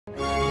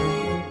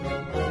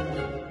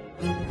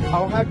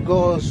Our heart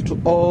goes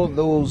to all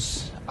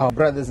those, our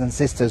brothers and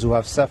sisters who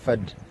have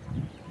suffered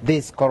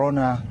this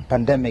corona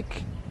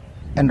pandemic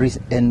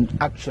and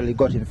actually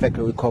got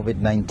infected with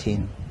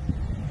COVID-19.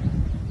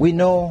 We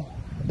know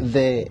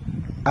the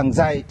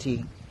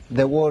anxiety,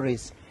 the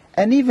worries,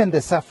 and even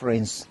the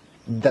sufferings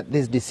that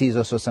this disease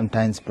also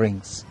sometimes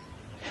brings.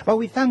 But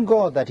we thank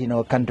God that in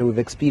our country we've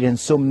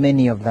experienced so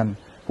many of them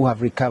who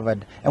have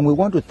recovered, and we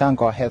want to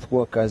thank our health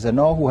workers and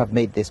all who have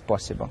made this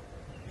possible.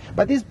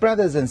 But these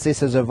brothers and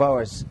sisters of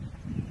ours,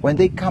 when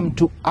they come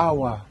to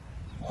our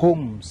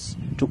homes,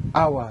 to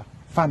our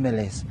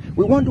families,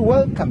 we want to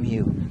welcome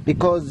you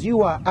because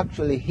you are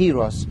actually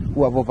heroes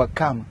who have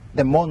overcome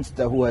the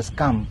monster who has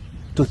come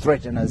to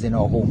threaten us in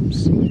our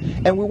homes.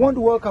 And we want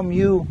to welcome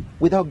you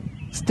without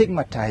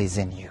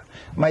stigmatizing you.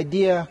 My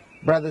dear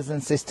brothers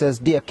and sisters,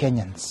 dear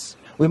Kenyans,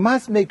 we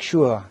must make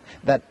sure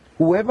that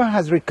whoever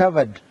has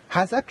recovered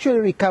has actually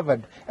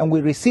recovered, and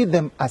we receive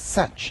them as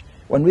such.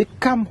 When we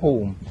come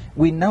home,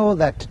 we know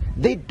that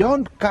they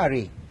don't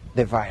carry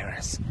the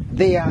virus.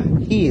 They are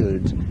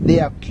healed. They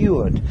are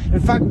cured. In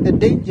fact, the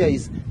danger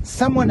is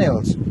someone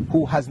else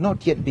who has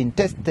not yet been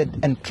tested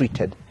and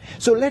treated.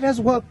 So let us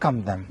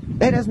welcome them.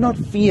 Let us not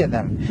fear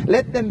them.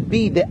 Let them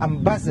be the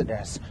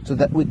ambassadors so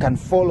that we can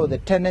follow the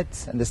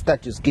tenets and the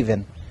statutes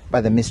given by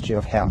the mystery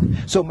of health.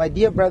 So my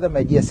dear brother,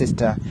 my dear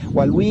sister,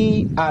 while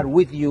we are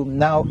with you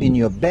now in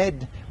your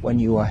bed, when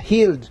you are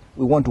healed,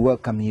 we want to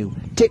welcome you.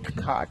 Take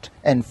heart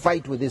and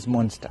fight with this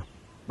monster.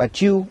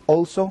 But you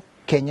also,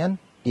 Kenyan,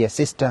 dear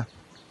sister,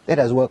 let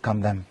us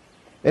welcome them.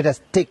 Let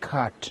us take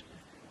heart.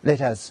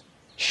 Let us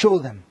show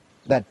them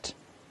that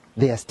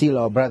they are still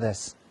our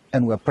brothers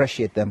and we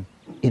appreciate them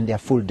in their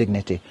full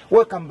dignity.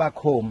 Welcome back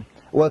home.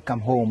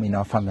 Welcome home in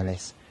our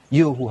families.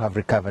 You who have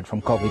recovered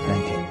from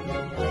COVID-19.